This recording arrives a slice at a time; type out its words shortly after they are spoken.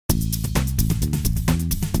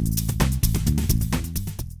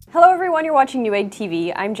Hello everyone, you're watching Newegg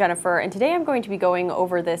TV. I'm Jennifer, and today I'm going to be going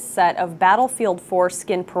over this set of Battlefield 4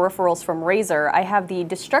 skin peripherals from Razer. I have the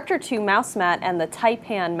Destructor 2 mouse mat and the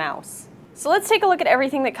Taipan mouse. So let's take a look at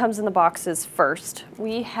everything that comes in the boxes first.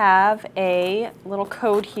 We have a little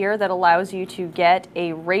code here that allows you to get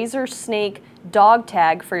a Razer Snake dog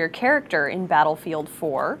tag for your character in Battlefield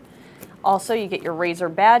 4. Also, you get your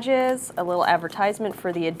Razer badges, a little advertisement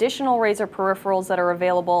for the additional Razer peripherals that are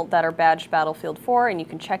available that are badged Battlefield 4, and you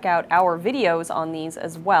can check out our videos on these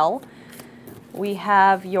as well. We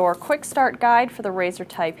have your quick start guide for the Razer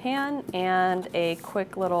Taipan and a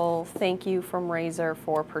quick little thank you from Razer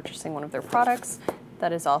for purchasing one of their products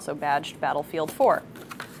that is also badged Battlefield 4.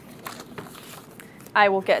 I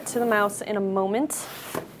will get to the mouse in a moment.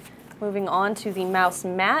 Moving on to the mouse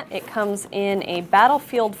mat, it comes in a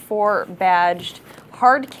Battlefield 4 badged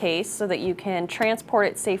hard case so that you can transport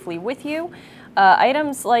it safely with you.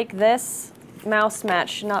 Items like this mouse mat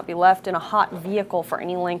should not be left in a hot vehicle for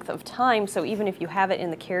any length of time, so even if you have it in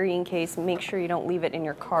the carrying case, make sure you don't leave it in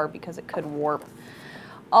your car because it could warp.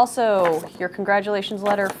 Also, your congratulations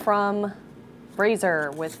letter from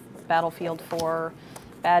Razer with Battlefield 4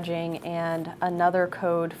 badging and another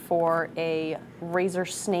code for a Razer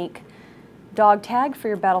Snake dog tag for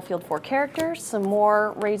your Battlefield 4 characters, some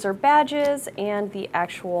more Razer badges, and the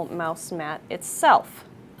actual mouse mat itself.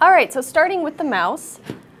 Alright, so starting with the mouse,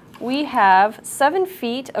 we have 7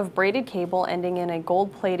 feet of braided cable ending in a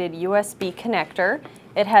gold-plated USB connector.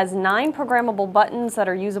 It has 9 programmable buttons that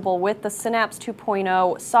are usable with the Synapse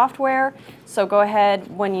 2.0 software. So go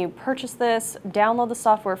ahead, when you purchase this, download the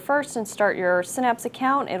software first and start your Synapse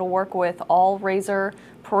account. It'll work with all Razer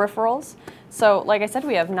peripherals. So like I said,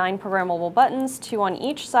 we have 9 programmable buttons, 2 on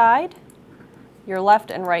each side, your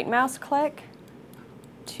left and right mouse click,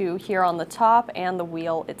 2 here on the top, and the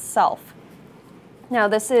wheel itself. Now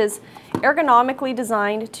this is ergonomically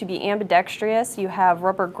designed to be ambidextrous. You have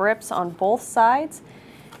rubber grips on both sides,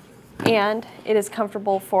 and it is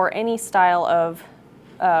comfortable for any style of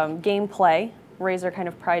gameplay. Razer kind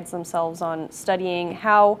of prides themselves on studying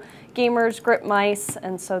how gamers grip mice,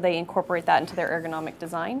 and so they incorporate that into their ergonomic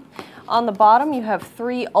design. On the bottom you have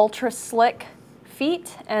 3 ultra slick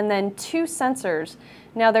feet and then 2 sensors.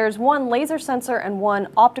 Now there's 1 laser sensor and 1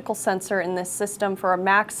 optical sensor in this system for a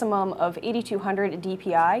maximum of 8200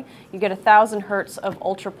 DPI. You get 1000 hertz of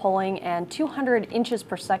ultra pulling and 200 inches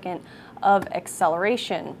per second of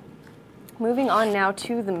acceleration. Moving on now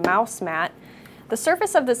to the mouse mat. The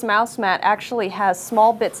surface of this mouse mat actually has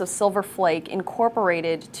small bits of silver flake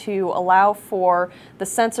incorporated to allow for the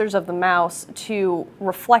sensors of the mouse to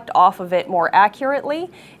reflect off of it more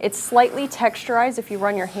accurately. It's slightly texturized. If you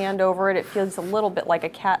run your hand over it, it feels a little bit like a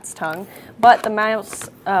cat's tongue. But the mouse,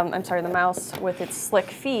 the mouse with its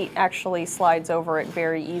slick feet actually slides over it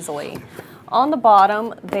very easily. On the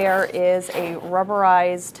bottom, there is a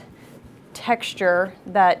rubberized texture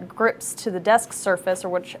that grips to the desk surface or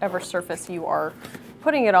whichever surface you are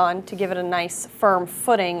putting it on to give it a nice firm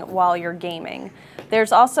footing while you're gaming.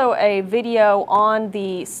 There's also a video on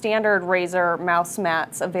the standard Razer mouse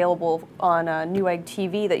mats available on Newegg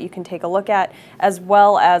TV that you can take a look at, as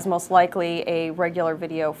well as most likely a regular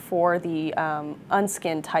video for the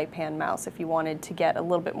unskinned Taipan mouse if you wanted to get a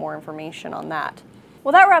little bit more information on that.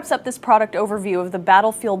 Well, that wraps up this product overview of the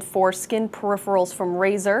Battlefield 4 skin peripherals from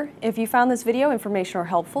Razer. If you found this video informational or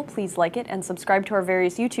helpful, please like it and subscribe to our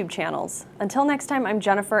various YouTube channels. Until next time, I'm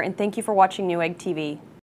Jennifer, and thank you for watching Newegg TV.